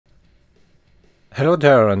Hello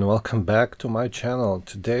there and welcome back to my channel.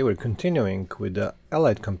 Today we're continuing with the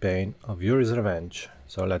Allied campaign of Yuri's Revenge.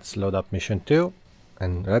 So let's load up mission 2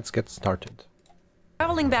 and let's get started.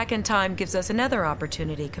 Traveling back in time gives us another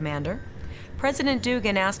opportunity, Commander. President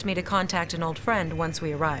Dugan asked me to contact an old friend once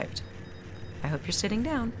we arrived. I hope you're sitting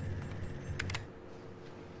down.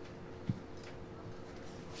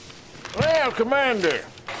 Well, Commander,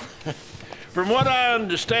 from what I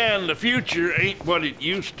understand, the future ain't what it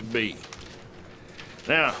used to be.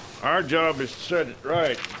 Now, our job is to set it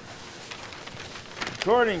right.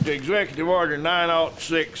 According to Executive Order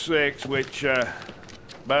 9066, which,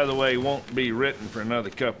 by the way, won't be written for another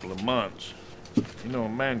couple of months. You know, a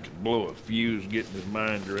man could blow a fuse getting his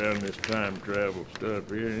mind around this time travel stuff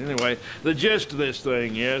here. Anyway, the gist of this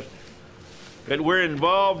thing is that we're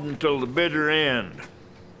involved until the bitter end.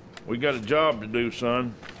 We got a job to do,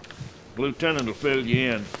 son. Lieutenant will fill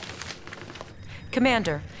you in.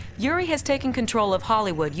 Commander, Yuri has taken control of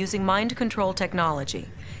Hollywood using mind control technology.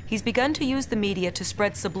 He's begun to use the media to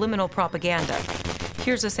spread subliminal propaganda.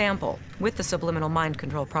 Here's a sample, with the subliminal mind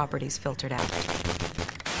control properties filtered out.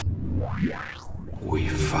 We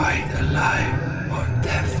fight a life or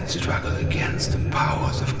death struggle against the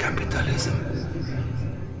powers of capitalism.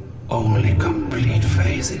 Only complete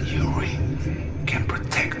faith in Yuri can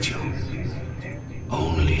protect you.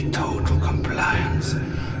 Only total compliance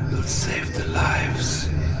will save the lives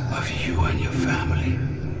of you and your family.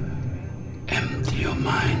 Empty your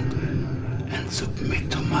mind and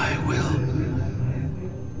submit to my will.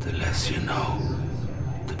 The less you know,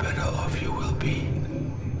 the better off you will be.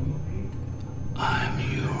 I'm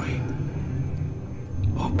Yuri.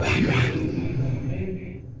 Obey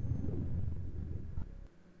me.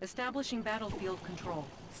 Establishing battlefield control.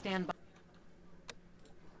 Stand by.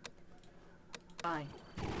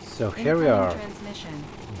 So here we are,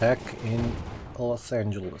 back in Los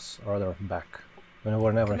Angeles, or rather back. We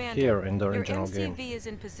were never here in the original game. Your MCV is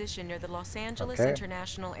in position near the Los Angeles Okay.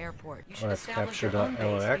 International Airport. You should Let's establish capture your the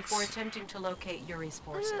own base LAX. before attempting to locate Yuri's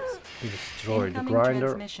forces. We destroyed the Incoming grinder.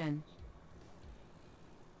 transmission.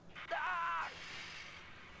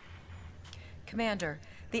 Commander,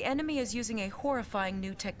 the enemy is using a horrifying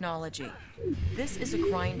new technology. This is a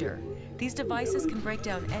grinder. These devices can break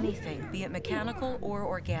down anything, be it mechanical or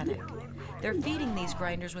organic. They're feeding these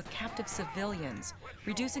grinders with captive civilians,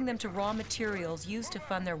 reducing them to raw materials used to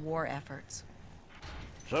fund their war efforts.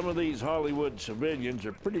 Some of these Hollywood civilians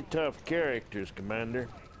are pretty tough characters, Commander.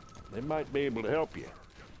 They might be able to help you.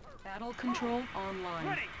 Battle control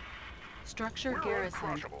online. Structure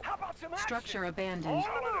garrison. Structure abandoned.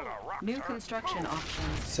 New construction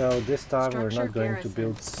options. So this time we're not going to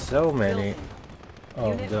build so many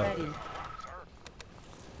Building.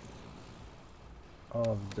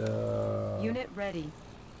 of the Unit ready.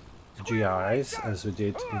 GIs as we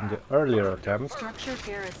did in the earlier attempt, Structure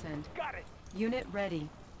garrisoned. Unit ready.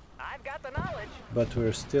 I've got the knowledge. but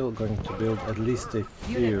we're still going to build at least a Unit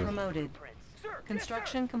few. promoted.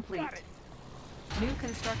 Construction complete. New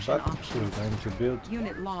construction But we're options. going to build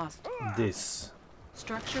Unit lost. this,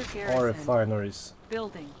 Structure or garrison. refineries,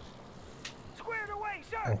 Building. Squared away,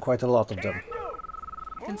 sir. and quite a lot of them.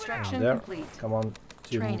 Construction And there, complete. come on,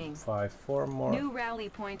 Training. 4 more, New rally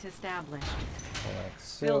point established. like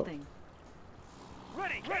so, Building.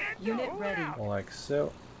 Ready. Unit ready. like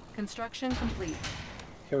so. Construction complete.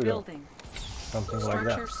 Here we go, Building. something like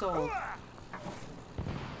Structure that. sold.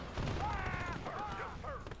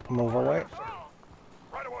 Move away.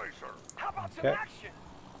 Right away, sir. How about Okay. some action?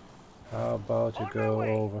 How about you go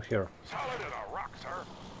over here? Solid as a rock, sir.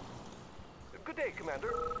 Good day,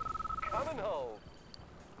 Commander. Coming home.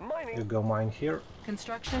 Mining. You go mine here.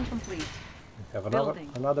 Construction complete. We have Building.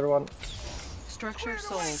 another one. Structure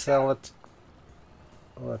sold. Sell it.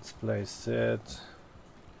 Let's place it.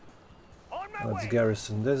 On my Let's way.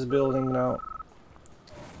 garrison this building now.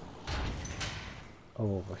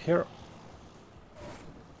 Over here.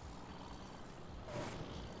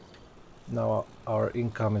 Now our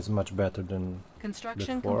income is much better than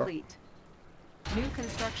Construction before. complete. New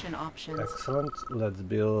construction options. excellent. Let's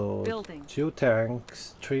build Building. 2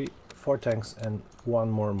 tanks, 4 tanks, and 1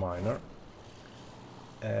 more miner.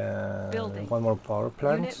 And Building. 1 more power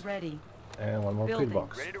plant, Unit ready. and 1 more Building. pit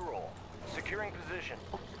box. Ready to roll. Securing position.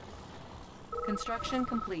 Construction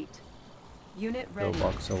complete. Unit Pill ready.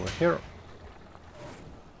 box over here.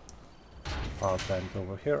 Power plant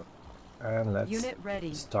over here. And let's Unit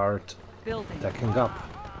ready. start Building. attacking up.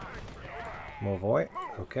 Move away.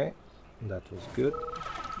 Okay, that was good.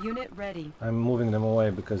 Unit ready. I'm moving them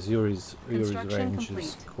away because Yuri's Construction range is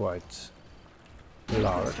complete. quite New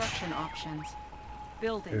large. construction options.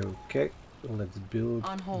 Building. Okay, let's build.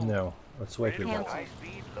 On hold. No, let's wait with that. Cancel. High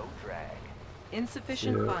speed, low drag.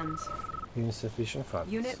 Insufficient So, funds. insufficient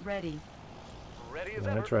funds. Unit ready. Ready as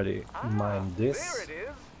Unit ever. ready. Mine There this. it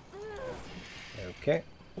is. Okay.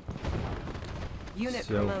 Unit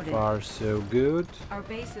So promoted. far so good. Our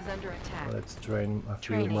base is under attack. Let's train a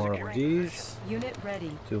few Training. more of these. Unit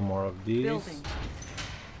ready. 2 more of these. Building.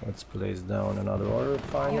 Let's place down another ore Unit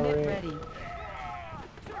refinery. ready.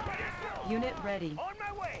 Unit ready. On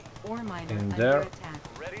my way. Ore miner In under there. attack.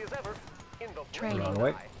 Ready as ever. In the Training.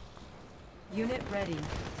 Runway, Unit ready.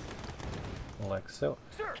 like so.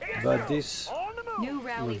 Sir, But this, on the move. New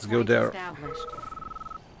rally Let's point go there. established.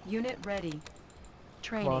 Unit ready.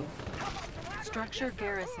 Training. Structure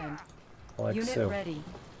garrisoned. like Unit so. ready.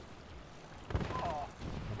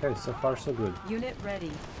 Okay, so far so good. Unit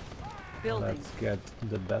ready. Building. Let's get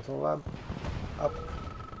the battle lab up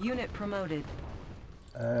Unit promoted.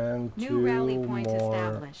 and New 2 rally point more.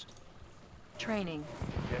 established. Training.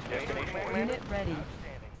 Unit ready.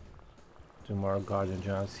 2 more guardian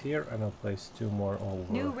giants here, and I'll place 2 more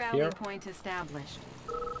over New rally here. point established.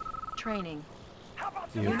 Training.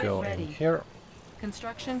 You Unit go ready. in here.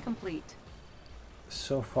 Construction complete.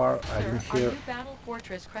 So far, I Sir, didn't our hear. new battle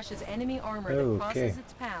fortress crushes enemy armor Oh, that crosses okay.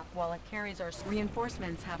 its path while it carries our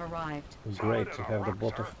reinforcements have arrived. Great to have the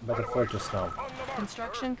battle fortress now.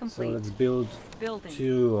 Construction So complete. let's build Building.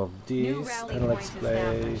 2 of these, rally and let's point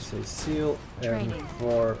place a seal and Training.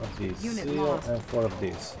 4 of these. Unit Seal lost. and 4 of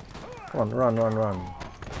these. Come on, run, run, run.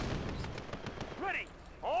 Ready.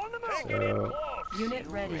 On the move. So, Unit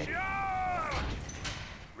ready.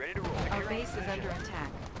 Ready to roll. Our base is under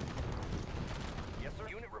attack. Yes, sir.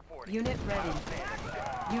 Unit reporting. Unit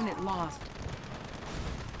ready. Unit lost.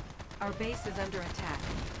 Our base is under attack.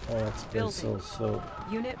 let's place Building. also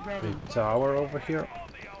Unit ready. a tower over here.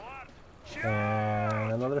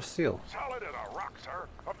 And another seal. Solid as a rock, sir.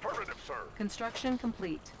 Affirmative, sir. Construction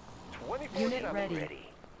complete. 24/7 Unit ready.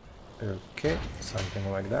 Okay,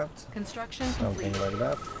 something like that. Construction Something complete.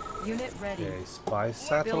 like that. Unit ready. Okay, spy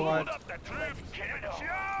satellite. Up the troops.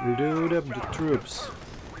 Get Load up the troops.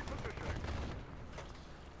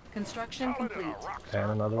 Construction complete.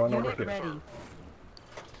 And another one over Unit here. ready.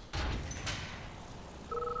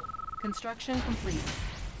 Construction complete.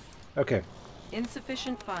 Okay,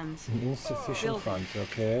 Insufficient funds. insufficient Building. funds.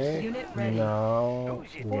 Okay, Unit ready. now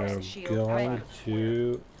we're Force shield going ready.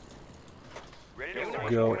 to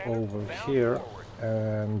go over here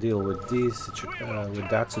and deal with with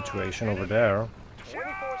that situation over there.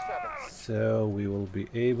 24/7. So we will be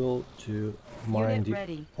able to mine Unit the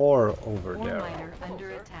ready. ore over Ore there. miner under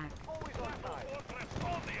attack.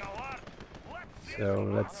 So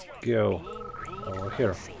let's go over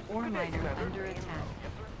here. Ore miner under attack.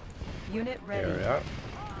 Unit Here we ready. are.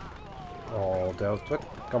 All dealt with.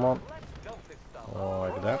 Come on.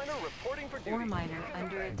 Like that. Reporting for Ore duty. miner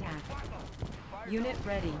under attack. Unit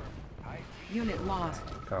ready. Unit lost.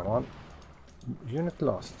 Come on. Unit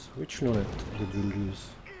lost. Which unit did we lose?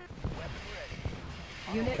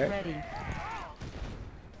 Unit Okay. ready.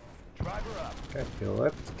 Okay, kill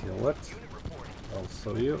it. Kill it.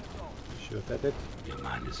 Also you. Shoot at it. Your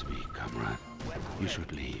mind is weak, comrade. You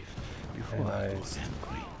should leave before And I I grow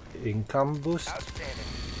angry. Income boost.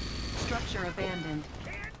 Structure abandoned.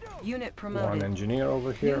 Unit One promoted. engineer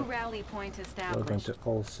over here. New rally point We're going established. to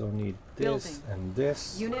also need this Building. and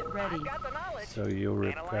this. Unit ready. So you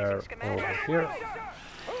repair over here.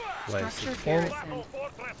 Place Structure it in. garrisoned.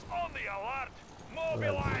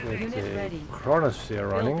 Let's get Unit a ready.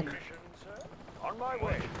 chronosphere running Building. On my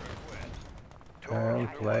way.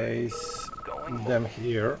 and place them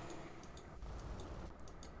here.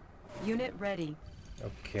 Unit ready.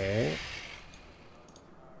 Okay.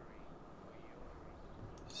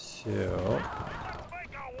 So,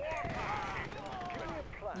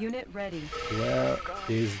 Unit ready. where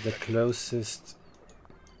is the closest?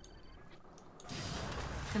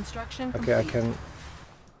 Construction Okay, I complete. can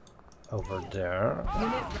over there.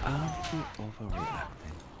 Unit Aren't you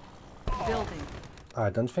overreacting? building. I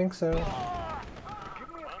don't think so.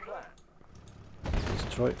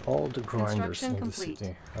 Destroy all the grinders Construction in the complete.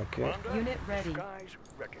 city. Okay, Unit ready. Guys,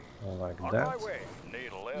 wrecking. like On that. my way.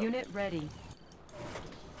 Need a lift. Unit ready.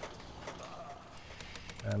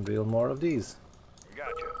 And build more of these.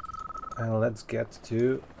 Gotcha. And let's get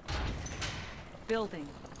to Building.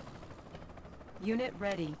 Unit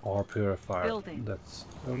ready. ore purifier. Building. That's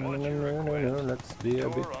no. Let's be a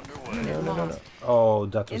bit. Unit No. lost. Oh,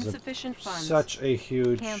 that was Insufficient funds. such a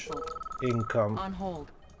huge Cancelled. income. On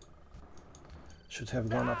hold. Should have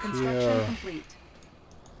gone up Construction here. complete.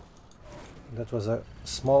 That was a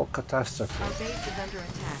small catastrophe. Our base is under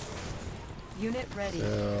attack. Unit ready.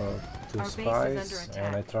 So, 2 Our base is spies,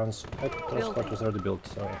 under and transport Building. was already built,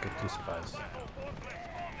 so I get 2 spies.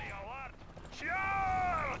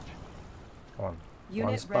 Come on. One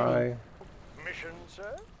Unit spy. ready. Mission,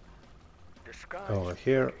 sir? Disguise. Over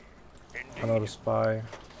here. Indeed. Another spy.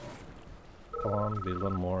 Come on, build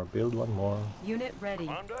one more. Build one more. Unit ready.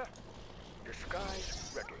 Commander,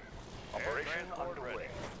 disguise ready. Operation underway.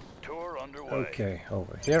 Tour underway. Okay,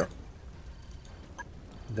 over here.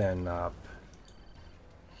 Then up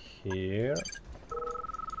here.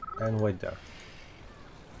 And wait there.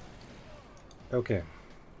 Okay,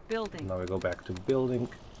 Building. now we go back to building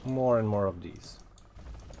more and more of these.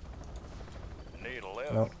 Need a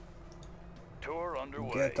lift. No, Tour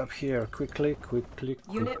underway. get up here quickly, quickly,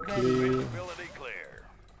 Unit quickly. Visibility clear.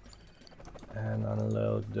 And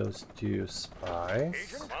unload those two spies.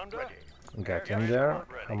 Agent Commander. Get in there.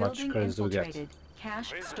 How much Building credits do we get? infiltrated.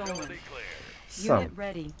 Cash stolen. Visibility clear. Unit Some.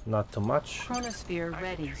 ready. Not too much. Chronosphere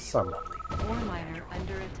ready. Some. Ore miner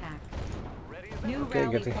under attack. Ready as New Okay,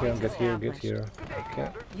 rally get in here, point get here, get established. here.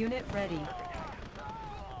 Okay, Unit ready.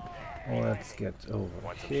 let's get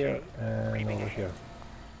over here and over here.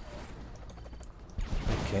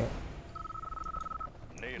 Okay,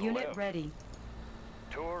 Need a Unit lift. ready.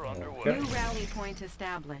 Tour underway. Okay. New rally point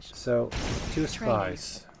established. so two Training.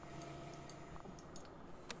 spies.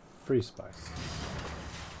 3 spies.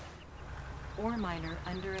 Ore miner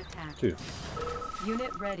under attack. 2.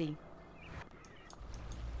 Unit ready.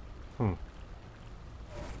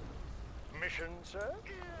 Mission, sir?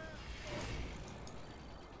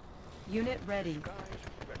 Unit ready. Disguise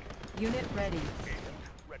ready. Unit ready. Agent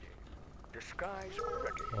ready. Disguise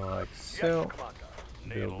ready. Like Yes, so.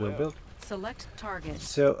 Commander. Build, build, build. Select target.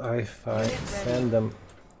 So if I Unit ready. send them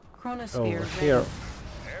Chronosphere over ready. here,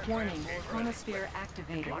 Warning. Chronosphere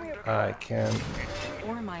activated. I can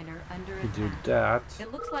Ore miner under do attack. that.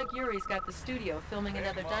 It looks like Yuri's got the studio filming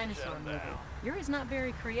another dinosaur movie. Yuri's not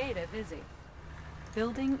very creative, is he?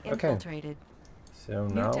 Building infiltrated. So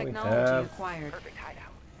New now we technology have acquired. Perfect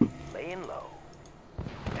hideout. Laying low.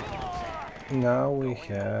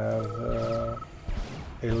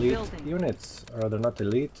 elite Building. units, or rather not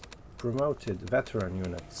elite, promoted veteran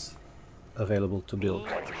units available to build.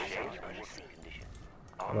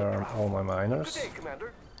 Where are all my Good miners? day,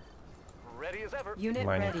 Commander. Ready as ever. Unit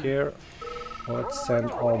Mining ready. here. Let's send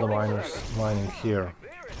all the miners mining here.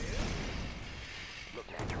 There it is. Look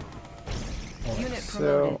natural. Like Unit so.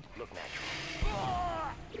 promoted. Look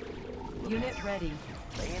natural. Unit ready.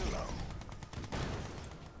 Laying low.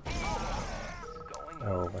 Going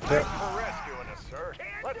Over here. for rescuing us, sir.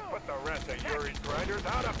 Let's put the rest of Yuri's grinders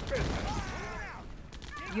out of business.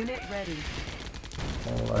 Unit ready.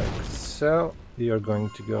 Like so. You're going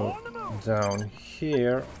to go down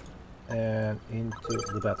here and into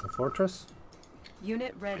the battle fortress.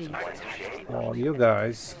 Unit ready. Well, you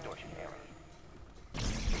guys,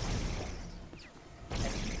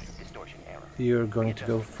 you're going to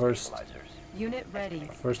go first. Unit ready.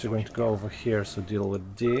 First, you're going to go over here, so deal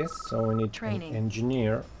with this. So we need Training. an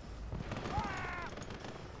engineer.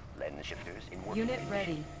 Lens shifters in working Unit condition.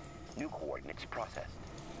 ready. New coordinates processed.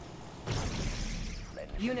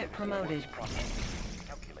 Lens Unit shifters promoted. processed.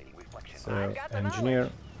 Calculating reflection. So, engineer,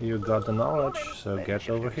 you got the knowledge, so get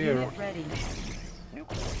over here. Unit ready. New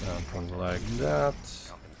coordinates Something like that.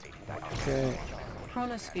 compensating Okay.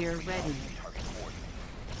 Chronosphere ready.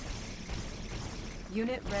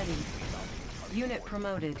 Unit ready. Unit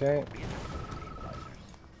promoted. Okay.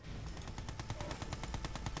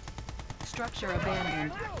 Structure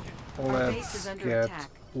abandoned. Our base is Let's under get attack.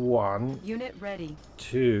 1, Unit ready.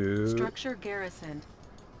 2, Structure garrisoned.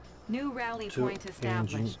 New rally point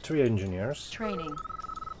established. 3 engineers. Training.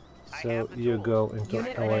 So you go into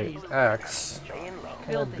Unit ready. LAX. laying low. Can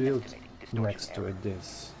I Building. build Distortion next to error. it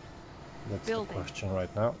this? That's Building. the question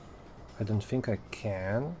right now. I don't think I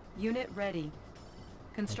can. Unit ready. Let's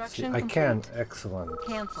see. Construction I complete. can, excellent.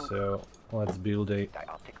 Cancel. So let's build a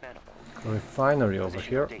Dioptic manifold. refinery over Position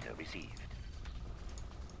here. data received.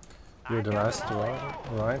 You're the last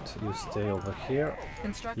one, right? You stay over here.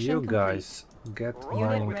 Construction You complete. guys get Unit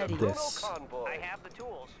mining ready. this. Convoy. I have the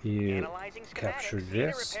tools. You Analyzing capture schematics. Need a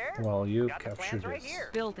this repair? while you Got the capture plans right this. here.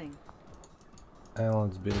 Building. And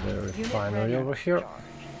let's build a refinery ready. over here.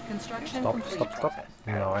 Construction Stop, complete. stop, stop.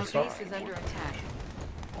 Now I Our saw. base is under attack.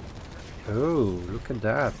 Oh, look at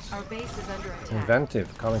that. Our base is under attack.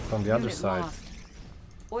 Inventive, coming from the other Unit side. lost.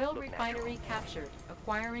 Oil refinery captured.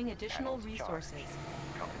 Acquiring additional resources.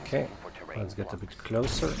 Okay, let's get a bit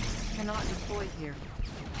closer. Cannot deploy here.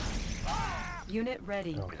 Unit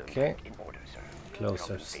ready. Okay, In order, sir.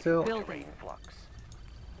 closer still. Building. Flux.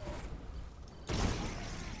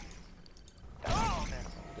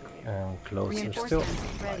 And closer still.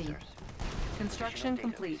 Reinforcements ready. Construction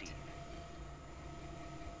complete.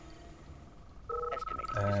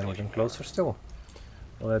 Estimated And distortion even closer still.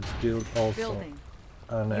 Let's build also Building.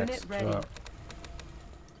 an Unit extra ready.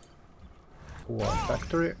 one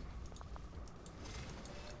factory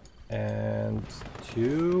and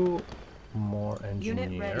 2 more Unit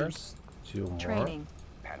ready. engineers. 2 more. Training.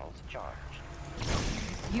 Panels charged.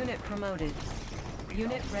 Unit promoted.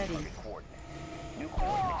 Unit ready. Coordinate. New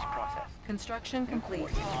coordinates processed. Construction complete.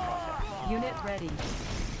 Processed. Unit ready.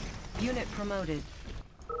 Unit promoted.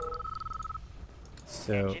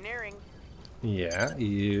 So Engineering. yeah,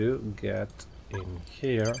 you get in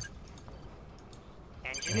here.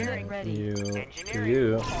 Engineering. Unit ready.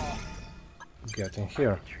 You get in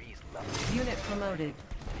here. Trees level. Unit promoted.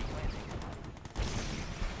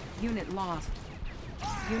 Unit lost.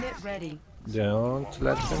 Unit ready. Don't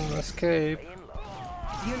let them escape. Laying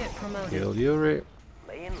low. Unit promoted. Kill Yuri.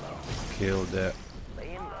 Laying low. Kill the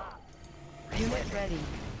Laying low. Unit ready.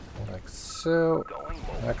 like so. Going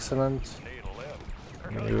low. Excellent.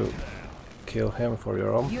 You kill him for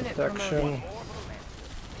your own Unit protection. promoted.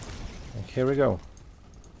 And here we go.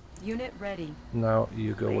 Unit ready. Now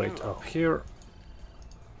you go wait up here.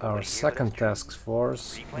 Our second task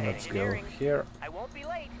force. Let's go here. I won't be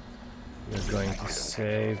late. We're going to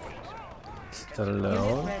save Unit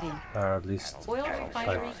Stallone. ready. Or at least Oil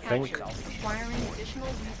refinery think captured. Acquiring additional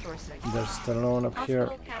resources. there's Stallone up here.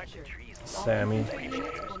 Hospital captured. All Sammy. user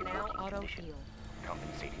units will now auto heal.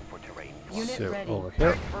 Compensating for terrain. Unit So ready. over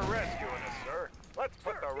here. For rescuing us, sir. Let's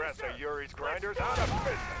put the rest of Yuri's grinders out of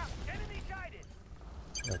business. Enemy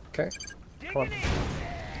sighted. Okay. Come on.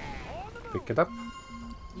 Pick it up.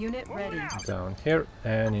 Unit ready. Down here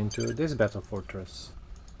and into this battle fortress.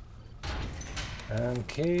 And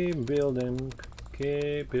keep building.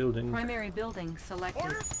 Keep building. Primary building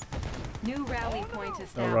selected. New rally point Oh,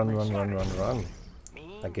 established. run.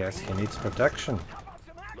 I guess he needs protection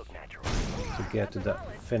Look natural. to get to the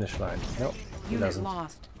finish line. No, he Unit doesn't.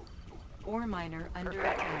 lost. Ore miner under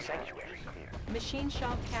attack. Sanctuary clear. Machine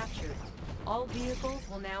shop captured. All vehicles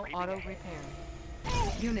will now auto repair.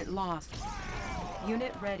 Unit lost.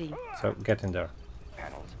 Unit ready. So get in there.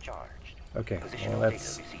 Panels charged. Okay, Positional well,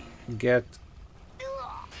 let's data received. get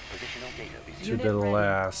Positional data received. to Unit the ready.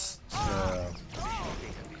 last Positional data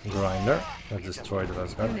received. grinder. Let's destroy the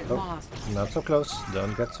last grinder. Unit Oh, lost. not so close.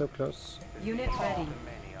 Don't get so close. Unit ready.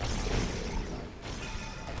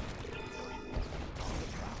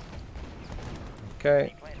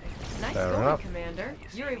 Okay. Nice Fair going, enough. Commander.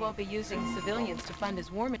 Yuri won't be using civilians to fund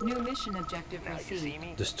his war. New mission objective Now you see received.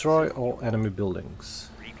 me? Destroy all enemy buildings.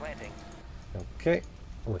 Replanting. Okay,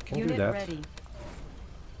 we can Unit do that. ready.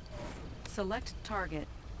 Select target.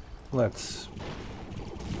 Let's.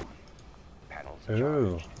 Panels Oh,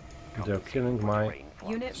 charged. they're killing my Terrain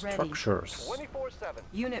flux. Unit ready. structures. 24/7.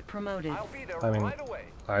 Unit promoted. I'll be there I mean, right away.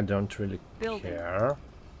 I don't really Building. care.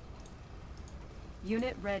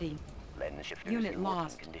 Unit ready. Lens shifters Unit in working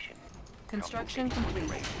lost. condition. Construction complete.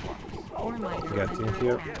 Terrain flux. Ore miner Get under in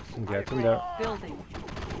here. attack. Get in there. Building.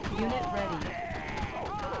 Unit ready.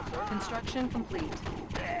 Construction complete.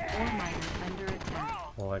 Ore miner under attack.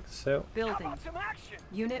 Like so. Building. Some action.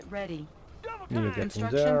 Unit ready. You get in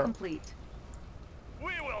Construction there. complete.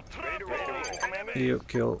 We will trap it. You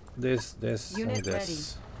kill this, this, Unit and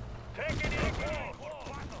this. Take it in.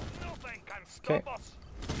 Nothing can Okay. stop us.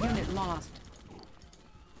 Unit lost.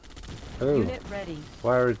 Oh, Unit ready.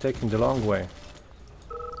 why are you taking the long way?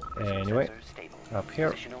 Anyway, Sensors stable. up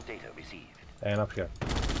here Positional data received. and up here.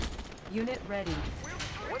 Unit ready.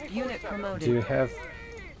 Unit promoted. Do you have?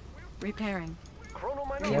 Repairing. Chrono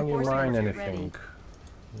miner Can you mine Reinforcements anything?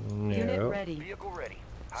 Unit No. ready. Vehicle ready.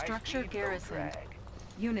 High Structure speed, low garrisoned. drag.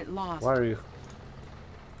 Unit lost. Why are you?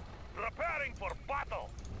 preparing for battle.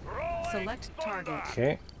 Rolling Select target.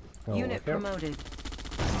 Okay. Over Unit here. promoted.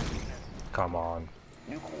 Come on.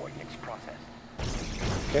 New coordinates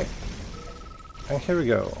processed. Okay. And here we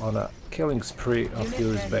go on a killing spree of Unit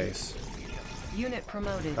Yuri's ready. base. Unit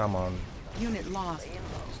promoted. Come on. Unit lost.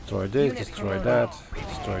 Destroy this, Unit destroy promoted. that,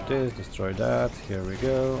 destroy this, destroy that. Here we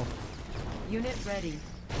go. Unit ready.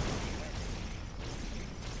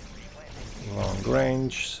 Long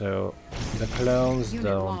range, so the clones Unit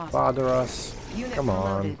don't lost. bother us. Unit Come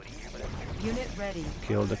on. promoted. Unit ready.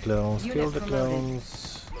 Kill the clones, Unit kill the promoted.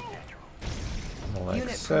 clones. Like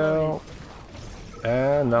Unit so.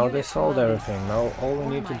 And now they Unit solved promoted. everything. Now all we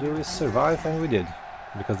need to do is survive, and we did.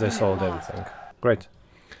 Because they Unit solved lost. everything. Great.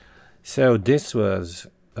 So this was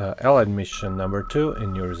Allied mission number 2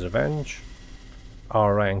 in Yuri's Revenge.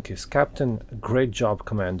 Our rank is Captain. Great job,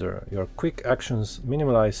 Commander. Your quick actions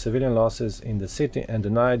minimized civilian losses in the city and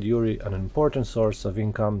denied Yuri an important source of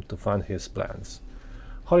income to fund his plans.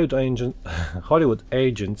 Hollywood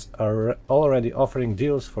agents are already offering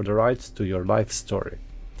deals for the rights to your life story.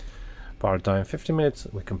 Part time 50 minutes,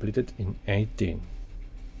 we completed in 18.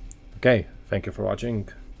 Okay, thank you for watching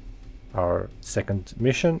our second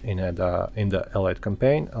mission in the Allied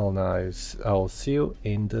campaign. I'll see you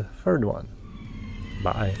in the third one.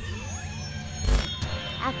 Bye.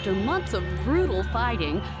 After months of brutal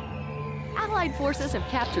fighting, Allied forces have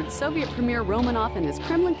captured Soviet Premier Romanov and his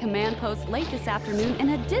Kremlin command post late this afternoon in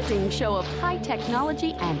a dizzying show of high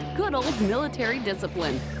technology and good old military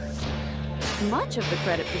discipline. Much of the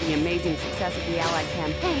credit for the amazing success of the Allied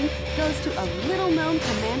campaign goes to a little-known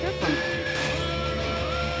commander from